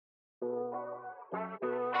Welcome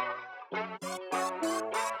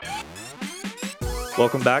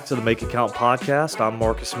back to the Make It Count podcast. I'm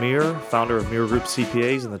Marcus Meir, founder of Meir Group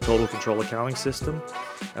CPAs and the Total Control Accounting System.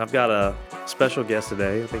 And I've got a special guest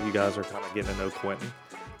today. I think you guys are kind of getting to know Quentin.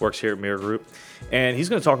 Works here at Meir Group. And he's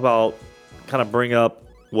going to talk about, kind of bring up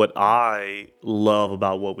what I love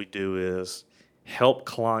about what we do is help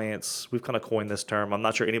clients. We've kind of coined this term. I'm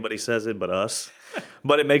not sure anybody says it but us.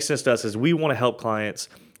 But it makes sense to us is we want to help clients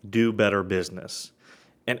do better business.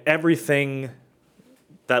 And everything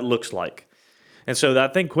that looks like. And so I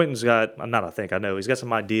think Quentin's got, I know, he's got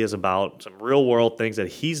some ideas about some real world things that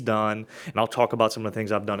he's done. And I'll talk about some of the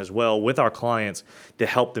things I've done as well with our clients to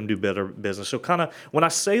help them do better business. So kind of when I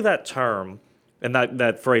say that term and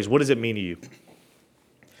that phrase, what does it mean to you?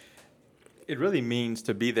 It really means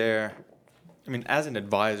to be there, as an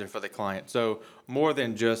advisor for the client. So more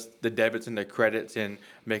than just the debits and the credits and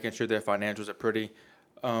making sure their financials are pretty.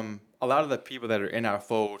 A lot of the people that are in our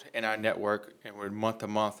fold, in our network, and we're month to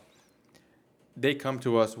month, they come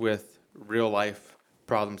to us with real life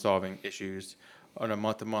problem solving issues on a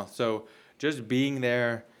month to month. So just being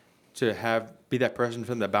there to be that person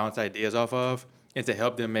for them to bounce ideas off of and to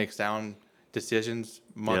help them make sound decisions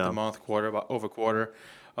month to month, quarter over quarter,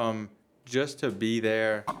 just to be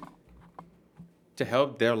there to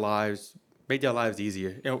help their lives, make their lives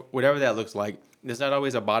easier. Whatever that looks like. It's not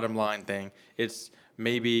always a bottom line thing. It's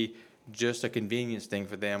maybe just a convenience thing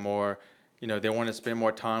for them, or they want to spend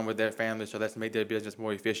more time with their family, so let's make their business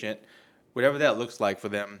more efficient. Whatever that looks like for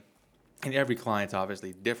them, and every client's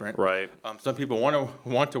obviously different. Right. Some people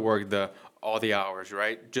want to work all the hours,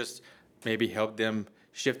 right? Just maybe help them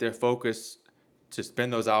shift their focus to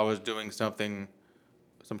spend those hours doing some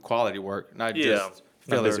quality work, not just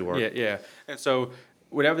filler. Not busy work. Yeah. And so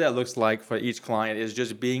whatever that looks like for each client is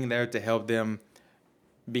just being there to help them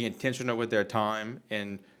be intentional with their time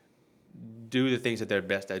and do the things that they're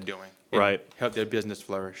best at doing. Right. Help their business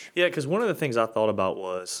flourish. Yeah, because one of the things I thought about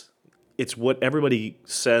was it's what everybody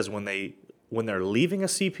says when they're leaving a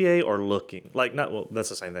CPA or looking. That's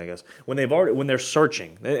the same thing, I guess. When they're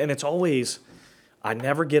searching. And it's always, I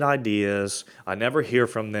never get ideas. I never hear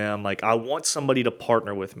from them. I want somebody to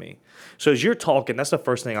partner with me. So as you're talking, that's the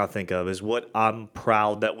first thing I think of is what I'm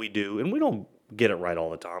proud that we do. And we don't get it right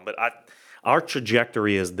all the time, but our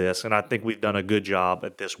trajectory is this, and I think we've done a good job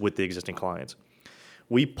at this with the existing clients.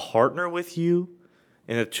 We partner with you,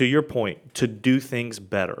 and to your point, to do things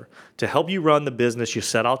better, to help you run the business you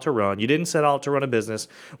set out to run. You didn't set out to run a business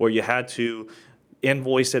where you had to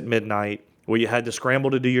invoice at midnight, where you had to scramble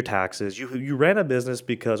to do your taxes. You ran a business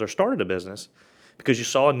started a business because you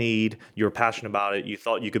saw a need, you were passionate about it, you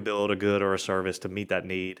thought you could build a good or a service to meet that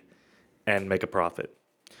need and make a profit.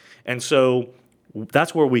 And so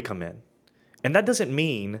that's where we come in. And that doesn't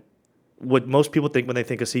mean what most people think when they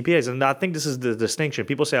think of CPAs. And I think this is the distinction.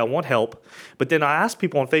 People say, I want help. But then I asked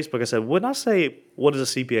people on Facebook, I said, when I say, what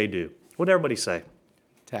does a CPA do? What did everybody say?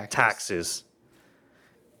 Taxes.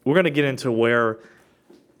 We're going to get into where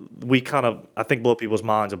we kind of, I think, blow people's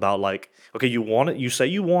minds about okay, you say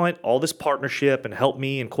you want all this partnership and help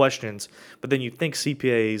me in questions, but then you think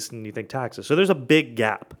CPAs and you think taxes. So there's a big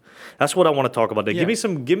gap. That's what I want to talk about today. Yeah.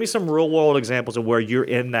 Give me some real world examples of where you're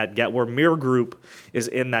in that gap, where Meir Group is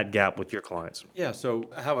in that gap with your clients. Yeah, so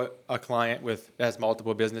I have a client that has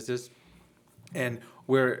multiple businesses, and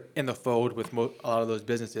we're in the fold with a lot of those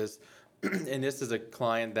businesses. And this is a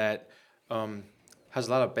client that has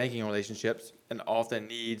a lot of banking relationships and often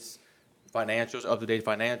needs financials, up-to-date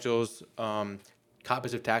financials,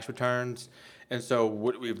 copies of tax returns. And so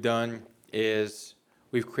what we've done is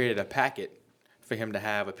we've created a packet for him to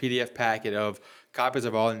have, a PDF packet of copies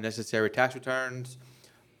of all the necessary tax returns,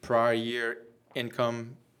 prior year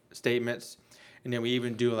income statements, and then we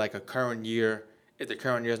even do a current year, if the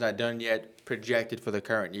current year is not done yet, projected for the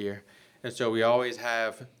current year. And so we always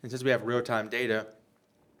have, and since we have real-time data,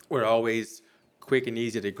 we're always quick and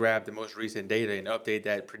easy to grab the most recent data and update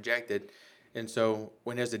that projected. And so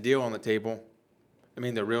when there's a deal on the table,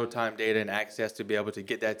 the real-time data and access to be able to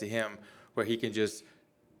get that to him where he can just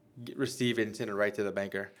receive it and send it right to the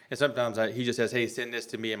banker. And sometimes he just says, hey, send this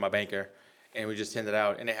to me and my banker. And we just send it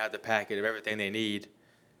out, and they have the packet of everything they need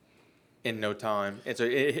in no time. And so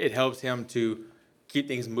it helps him to keep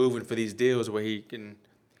things moving for these deals where he can.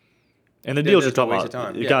 And the deals you're talking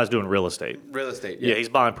about, the guy's doing real estate. Real estate, yeah. He's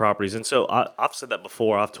buying properties. And so I've said that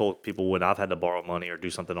before. I've told people when I've had to borrow money or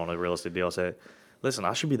do something on a real estate deal, I say, listen,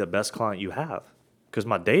 I should be the best client you have because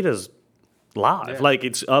my data's live. Yeah. Like,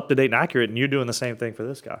 it's up to date and accurate, and you're doing the same thing for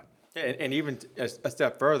this guy. Yeah, and even a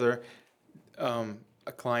step further,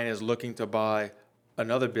 a client is looking to buy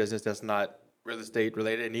another business that's not real estate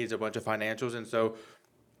related. It needs a bunch of financials. And so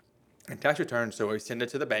and tax returns. So we send it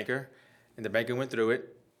to the banker, and the banker went through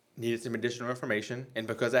it, needed some additional information, and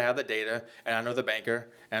because I have the data and I know the banker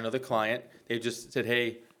and I know the client, they just said,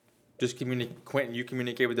 "Hey, just communicate, Quentin. You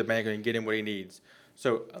communicate with the banker and get him what he needs."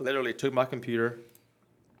 So I literally took my computer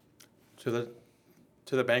to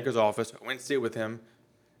the banker's office, went sit with him,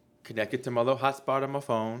 connected to my little hotspot on my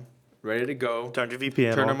phone, ready to go. Turned your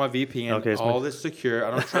VPN Turn on. on my VPN. Okay, so all this secure.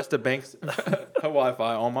 I don't trust the bank's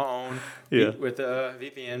Wi-Fi on my own with a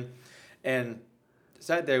VPN, and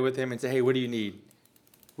sat there with him and said, "Hey, what do you need?"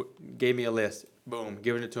 Gave me a list. Boom,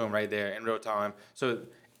 giving it to him right there in real time. So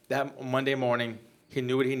that Monday morning, he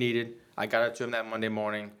knew what he needed. I got it to him that Monday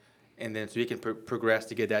morning, and then so he can progress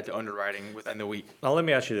to get that to underwriting within the week. Now let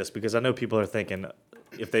me ask you this, because I know people are thinking,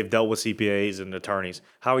 if they've dealt with CPAs and attorneys,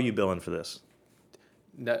 how are you billing for this?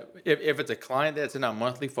 Now, if it's a client that's in our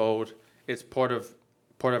monthly fold, it's part of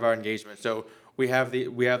our engagement. So we have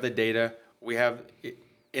the data. We have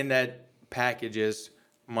in that package is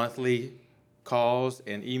monthly calls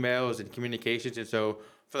and emails and communications, and so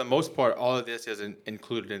for the most part, all of this is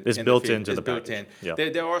included in. It's in built the fee. into it's the built package. in.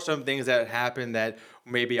 Yeah. There are some things that happen that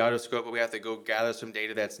may be out of scope, but we have to go gather some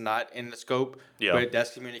data that's not in the scope. Yeah. But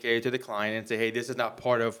that's communicated to the client and say, "Hey, this is not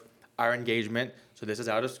part of our engagement, so this is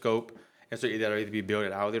out of scope." And so that'll either be billed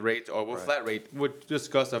at hourly rates or we'll flat rate. We'll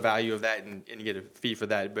discuss the value of that and get a fee for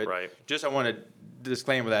that. But just I want to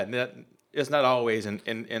disclaimer that it's not always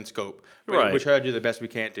in scope. Right. We try to do the best we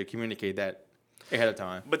can to communicate that ahead of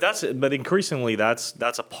time. But increasingly that's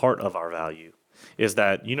a part of our value, is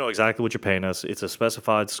that you know exactly what you're paying us. It's a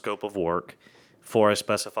specified scope of work for a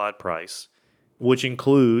specified price, which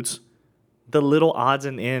includes the little odds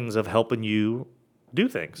and ends of helping you do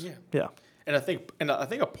things. Yeah. And I think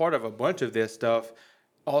a part of a bunch of this stuff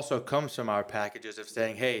also comes from our packages of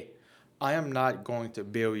saying, "Hey, I am not going to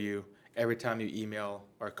bill you every time you email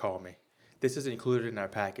or call me. This is included in our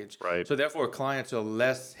package." Right. So therefore, clients are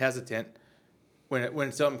less hesitant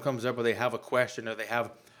when something comes up or they have a question or they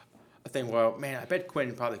have a thing. Well, man, I bet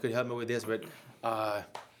Quentin probably could help me with this, but I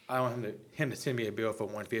don't want him to send me a bill for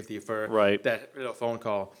 $150 for that little phone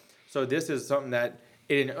call. So this is something that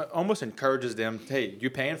it almost encourages them. Hey,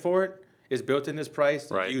 you're paying for it. It's built in this price.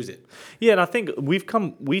 Use it. Yeah, and I think we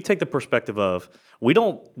take the perspective of we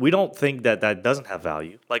don't think that doesn't have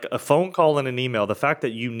value. Like a phone call and an email, the fact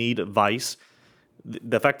that you need advice,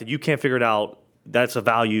 the fact that you can't figure it out, that's a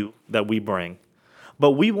value that we bring.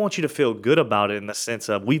 But we want you to feel good about it in the sense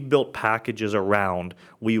of we've built packages around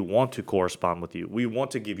we want to correspond with you. We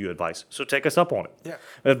want to give you advice. So take us up on it.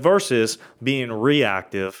 Yeah. Versus being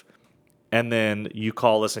reactive. And then you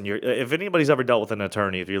call us, and if anybody's ever dealt with an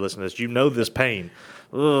attorney, if you're listening to this, you know this pain.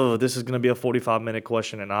 Oh, this is going to be a 45-minute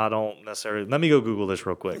question, and I don't necessarily. Let me go Google this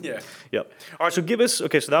real quick. Yeah. Yep. All right. So give us.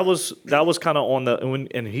 Okay. So that was kind of on the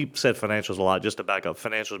and he said financials a lot. Just to back up,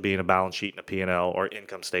 financials being a balance sheet and a P&L or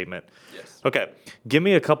income statement. Yes. Okay. Give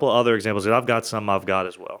me a couple of other examples. I've got some. I've got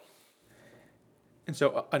as well. And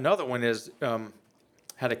so another one is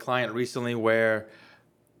had a client recently where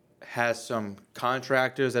has some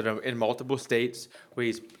contractors that are in multiple states where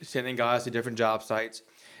he's sending guys to different job sites,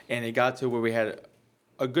 and it got to where we had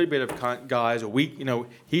a good bit of guys a week.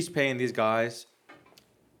 He's paying these guys,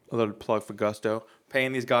 a little plug for Gusto,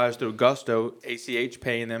 paying these guys through Gusto, ACH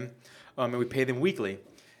paying them, and we pay them weekly.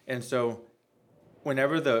 And so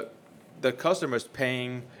whenever the customer's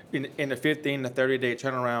paying in a 15 to 30 day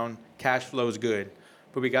turnaround, cash flow is good.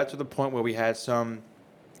 But we got to the point where we had some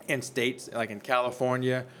in states like in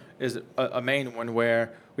California is a main one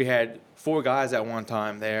where we had 4 guys at one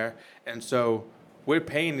time there, and so we're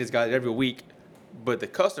paying these guys every week, but the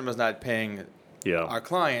customer's not paying our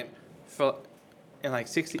client for in like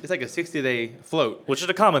 60. It's like a 60-day float, which is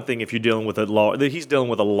a common thing if you're dealing with he's dealing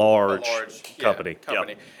with a large company.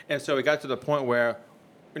 Yeah. And so it got to the point where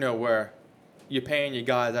where you're paying your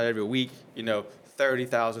guys out every week,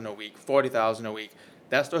 $30,000 a week, $40,000 a week.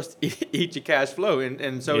 That starts to eat your cash flow.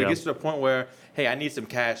 And so it gets to the point where, hey, I need some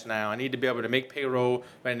cash now. I need to be able to make payroll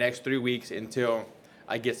for the next 3 weeks until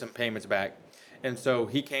I get some payments back. And so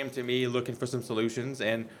he came to me looking for some solutions,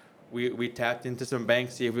 and we tapped into some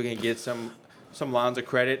banks, see if we can get some lines of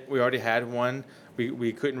credit. We already had one.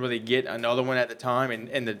 We couldn't really get another one at the time,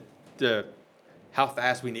 and the how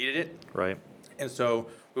fast we needed it. Right. And so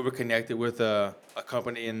we were connected with a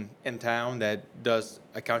company in town that does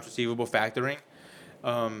accounts receivable factoring.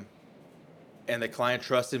 And the client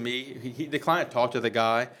trusted me. The client talked to the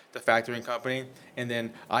guy, the factoring company, and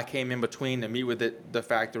then I came in between to meet with the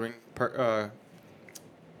factoring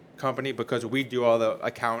company because we do all the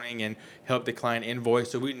accounting and help the client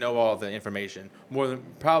invoice, so we know all the information more than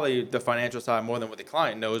probably the financial side more than what the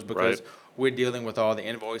client knows because we're dealing with all the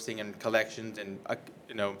invoicing and collections and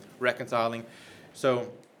reconciling.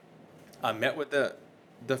 So I met with the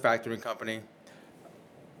factoring company.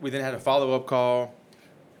 We then had a follow-up call,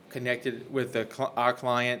 connected with our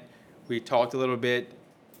client. We talked a little bit,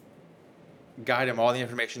 got him all the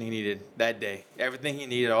information he needed that day. Everything he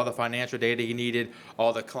needed, all the financial data he needed,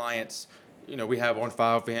 all the clients, we have on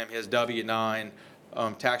file for him, his W-9,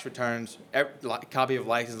 tax returns, copy of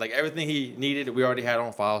license, like everything he needed, we already had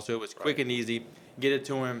on file. So it was quick and easy. Get it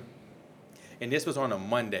to him. And this was on a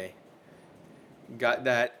Monday. Got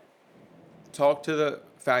that, talked to the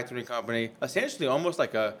factoring company, essentially almost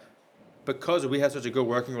like because we had such a good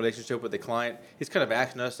working relationship with the client, he's kind of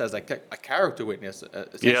asking us as like a character witness,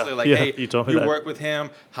 essentially hey, you told me you that. work with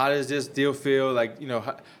him. How does this deal feel? Like,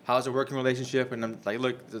 how's the working relationship? And I'm like,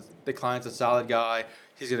 look, the client's a solid guy.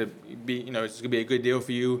 He's going to be, it's going to be a good deal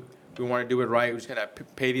for you. We want to do it right. We're just going to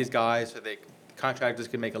pay these guys so the contractors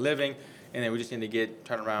can make a living. And then we just need to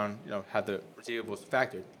turn around, have the receivables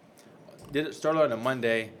factored. Did it start on a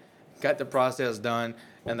Monday, got the process done,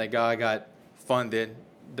 and the guy got funded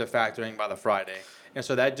the factoring by the Friday. And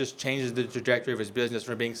so that just changes the trajectory of his business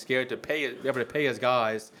from being scared to be able to pay his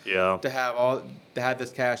guys, to have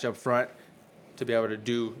this cash up front to be able to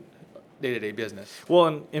do day-to-day business.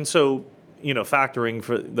 Well, and so, factoring,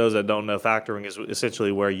 for those that don't know, factoring is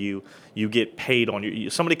essentially where you get paid on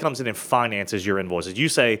somebody comes in and finances your invoices. You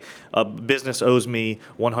say a business owes me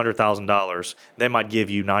 $100,000. They might give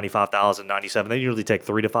you $95,000, $97,000. They usually take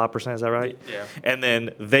 3 to 5%. Is that right? Yeah. And then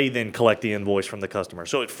they collect the invoice from the customer.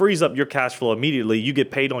 So it frees up your cash flow immediately. You get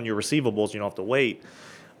paid on your receivables. You don't have to wait.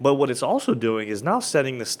 But what it's also doing is now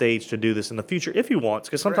setting the stage to do this in the future if you want,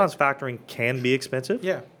 because sometimes factoring can be expensive.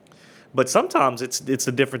 Yeah. But sometimes it's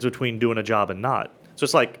the difference between doing a job and not. So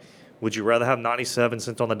it's like, would you rather have 97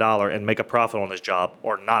 cents on the dollar and make a profit on this job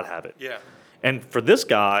or not have it? Yeah. And for this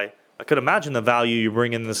guy, I could imagine the value you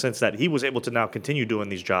bring in the sense that he was able to now continue doing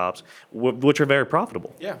these jobs, which are very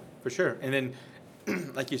profitable. Yeah, for sure. And then,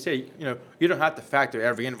 like you say, you don't have to factor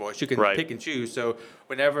every invoice. You can pick and choose. So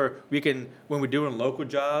when we're doing local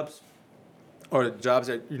jobs or jobs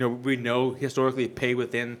that, we know historically pay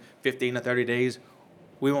within 15 to 30 days,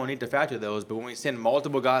 we won't need to factor those. But when we send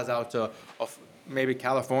multiple guys out to maybe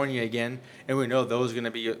California again, and we know those are going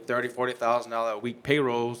to be $30,000, $40,000 a week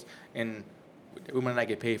payrolls, and we might not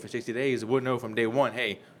get paid for 60 days, we'll know from day one,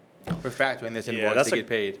 hey, we're factoring this invoice to get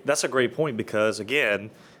paid. That's a great point because,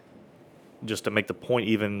 again, just to make the point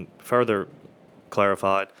even further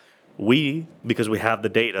clarified, because we have the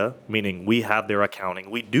data, meaning we have their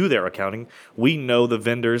accounting, we do their accounting, we know the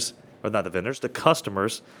vendors, or not the vendors, the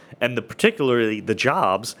customers, and particularly the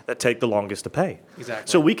jobs that take the longest to pay. Exactly.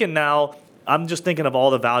 So we can now, I'm just thinking of all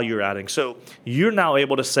the value you're adding. So you're now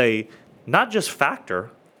able to say, not just factor,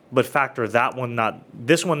 but factor that one, not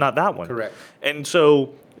this one, not that one. Correct. And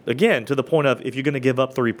so, again, to the point of if you're going to give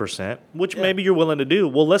up 3%, which maybe you're willing to do,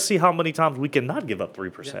 well, let's see how many times we cannot give up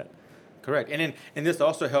 3%. Yeah. Correct. And this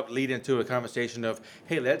also helped lead into a conversation of,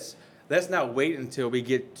 hey, let's not wait until we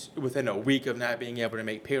get within a week of not being able to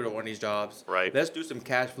make payroll on these jobs. Right. Let's do some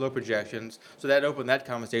cash flow projections. So that opened that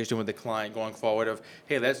conversation with the client going forward of,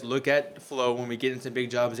 hey, let's look at flow when we get into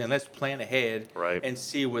big jobs and let's plan ahead and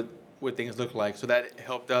see what things look like. So that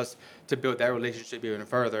helped us to build that relationship even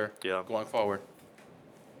further going forward.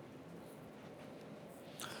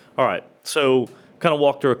 All right. So kind of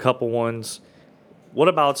walk through a couple ones. What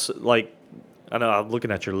about, I know I'm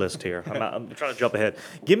looking at your list here. I'm trying to jump ahead.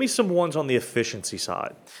 Give me some ones on the efficiency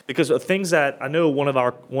side, because things that I know one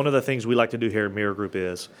of the things we like to do here at Mirror Group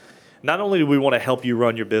is not only do we want to help you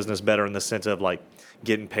run your business better in the sense of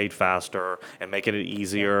getting paid faster and making it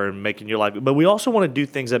easier and making your life, but we also want to do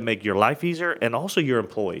things that make your life easier and also your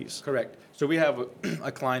employees. Correct. So we have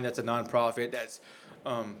a client that's a nonprofit that's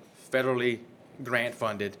federally grant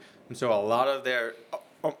funded, and so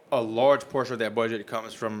a large portion of their budget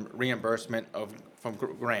comes from reimbursement from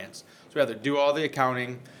grants. So we have to do all the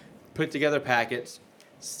accounting, put together packets,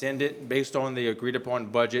 send it based on the agreed upon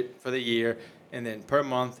budget for the year, and then per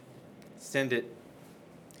month send it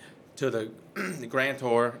to the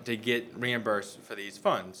grantor to get reimbursed for these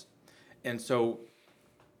funds. And so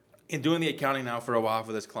in doing the accounting now for a while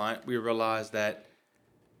for this client, we realized that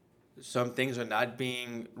some things are not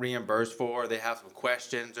being reimbursed for. They have some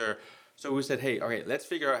questions so we said, hey, okay, let's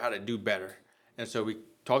figure out how to do better. And so we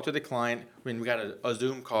talked to the client. We got a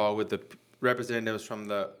Zoom call with the representatives from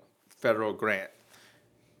the federal grant.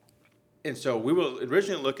 And so we were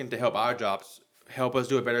originally looking to help us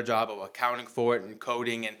do a better job of accounting for it and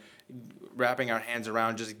coding and wrapping our hands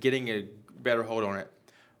around just getting a better hold on it.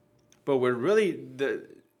 But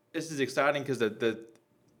this is exciting because the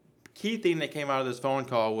key thing that came out of this phone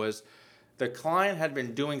call was the client had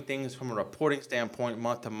been doing things from a reporting standpoint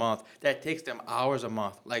month to month that takes them hours a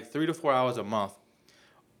month, like 3 to 4 hours a month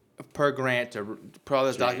per grant to put all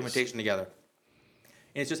this documentation together.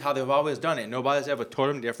 And it's just how they've always done it. Nobody's ever told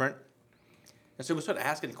them different. And so we started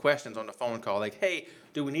asking questions on the phone call, like, hey,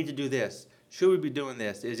 do we need to do this? Should we be doing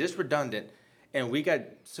this? Is this redundant? And we got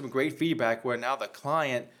some great feedback where now the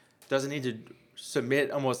client doesn't need to submit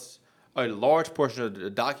almost a large portion of the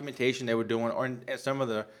documentation they were doing, or and some of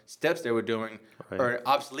the steps they were doing are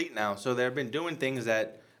obsolete now. So they've been doing things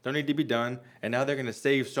that don't need to be done, and now they're going to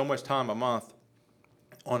save so much time a month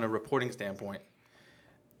on a reporting standpoint.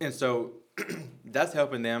 And so that's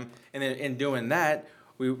helping them. And then in doing that,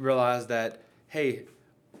 we realized that, hey,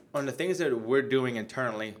 on the things that we're doing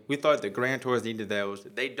internally, we thought the grantors needed those.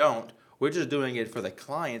 They don't. We're just doing it for the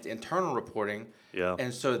client's internal reporting. Yeah.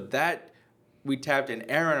 And so that we tapped in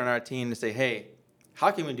Aaron on our team to say, hey,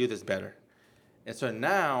 how can we do this better? And so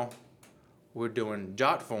now we're doing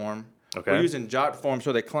JotForm. Okay. We're using JotForm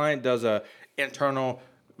so the client does a internal,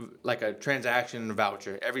 like a transaction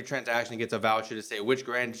voucher. Every transaction gets a voucher to say which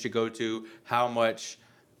grant it should go to, how much,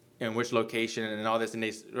 and which location, and all this, and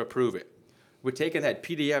they approve it. We're taking that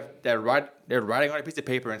PDF they're writing on a piece of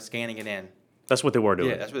paper and scanning it in. That's what they were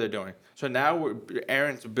doing. Yeah, that's what they're doing. So now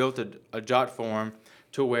Aaron's built a JotForm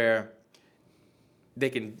to where we're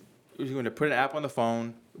going to put an app on the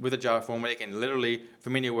phone with a JotForm where they can literally,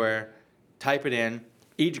 from anywhere, type it in.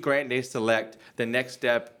 Each grant they select, the next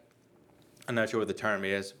step, I'm not sure what the term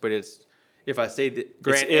is, but it's, if I say the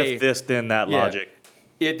grant it's A, if this, then that logic.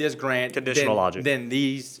 If this grant, Conditional logic. Then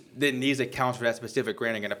these accounts for that specific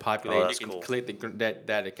grant are going to populate. Oh, that's you can cool. click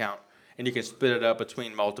that account, and you can split it up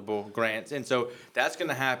between multiple grants. And so that's going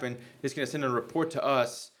to happen. It's going to send a report to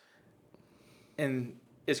us, and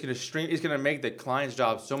it's going to make the client's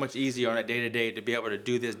job so much easier on a day-to-day to be able to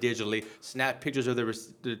do this digitally, snap pictures of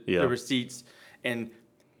the receipts, and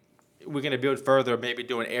we're going to build further, maybe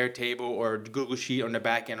do an Airtable or Google Sheet on the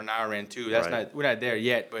back end on our end too. We're not there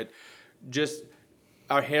yet, but just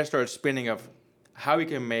our hair starts spinning of how we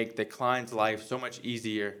can make the client's life so much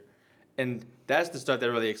easier. And that's the stuff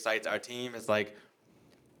that really excites our team. It's like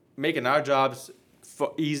making our jobs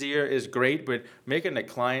easier is great, but making the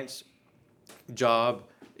client's job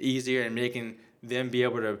easier and making them be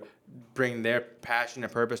able to bring their passion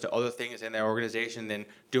and purpose to other things in their organization than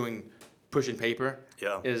pushing paper.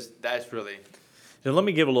 That's really. Now, let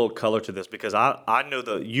me give a little color to this, because I know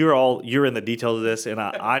you're in the details of this, and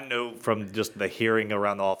I know from just the hearing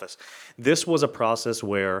around the office, this was a process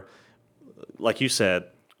where, like you said,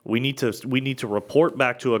 we need to report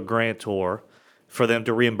back to a grantor for them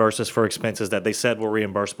to reimburse us for expenses that they said were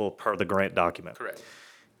reimbursable per the grant document. Correct.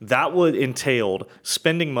 That would entailed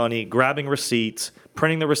spending money, grabbing receipts,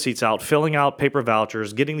 printing the receipts out, filling out paper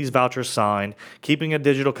vouchers, getting these vouchers signed, keeping a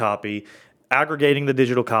digital copy, aggregating the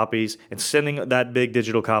digital copies, and sending that big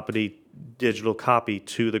digital copy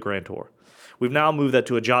to the grantor. We've now moved that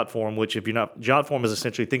to a JotForm, which JotForm is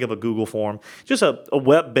essentially, think of a Google form, just a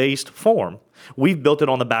web-based form. We've built it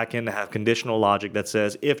on the back end to have conditional logic that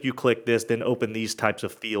says, if you click this, then open these types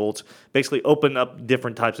of fields. Basically open up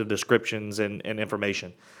different types of descriptions and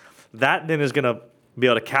information. That then is going to be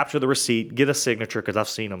able to capture the receipt, get a signature, because I've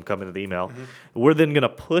seen them come into the email. Mm-hmm. We're then going to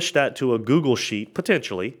push that to a Google Sheet,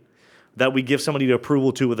 potentially, that we give somebody the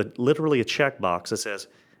approval to with literally a checkbox that says,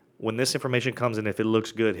 when this information comes in, if it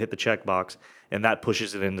looks good, hit the checkbox, and that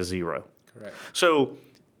pushes it into zero. Correct. So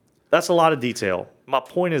that's a lot of detail. My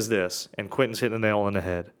point is this, and Quentin's hitting the nail on the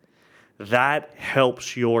head. That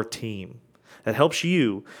helps your team. That helps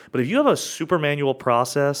you. But if you have a super manual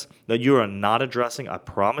process that you are not addressing, I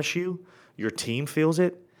promise you, your team feels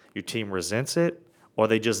it, your team resents it, or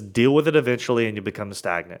they just deal with it eventually and you become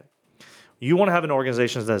stagnant. You want to have an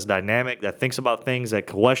organization that's dynamic, that thinks about things, that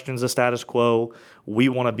questions the status quo. We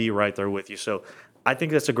want to be right there with you. So I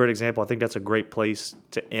think that's a great example. I think that's a great place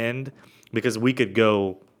to end, because we could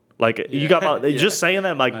go, you got just saying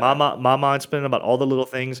that, my mind's spinning about all the little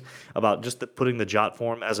things, about just putting the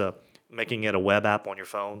JotForm as making it a web app on your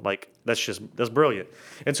phone. That's brilliant.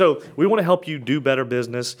 And so we want to help you do better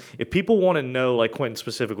business. If people want to know, like Quentin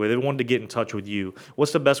specifically, they wanted to get in touch with you,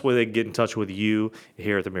 what's the best way they can get in touch with you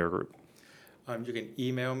here at the Mirror Group? You can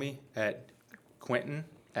email me at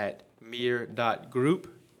quentin@mir.group,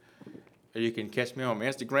 or you can catch me on my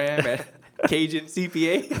Instagram at Cajun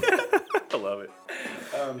CPA. I love it.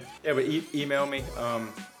 But email me,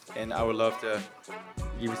 and I would love to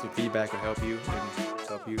give you some feedback and help you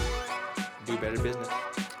do better business.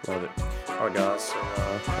 Love it. All right, guys. So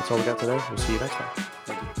that's all we got today. We'll see you next time.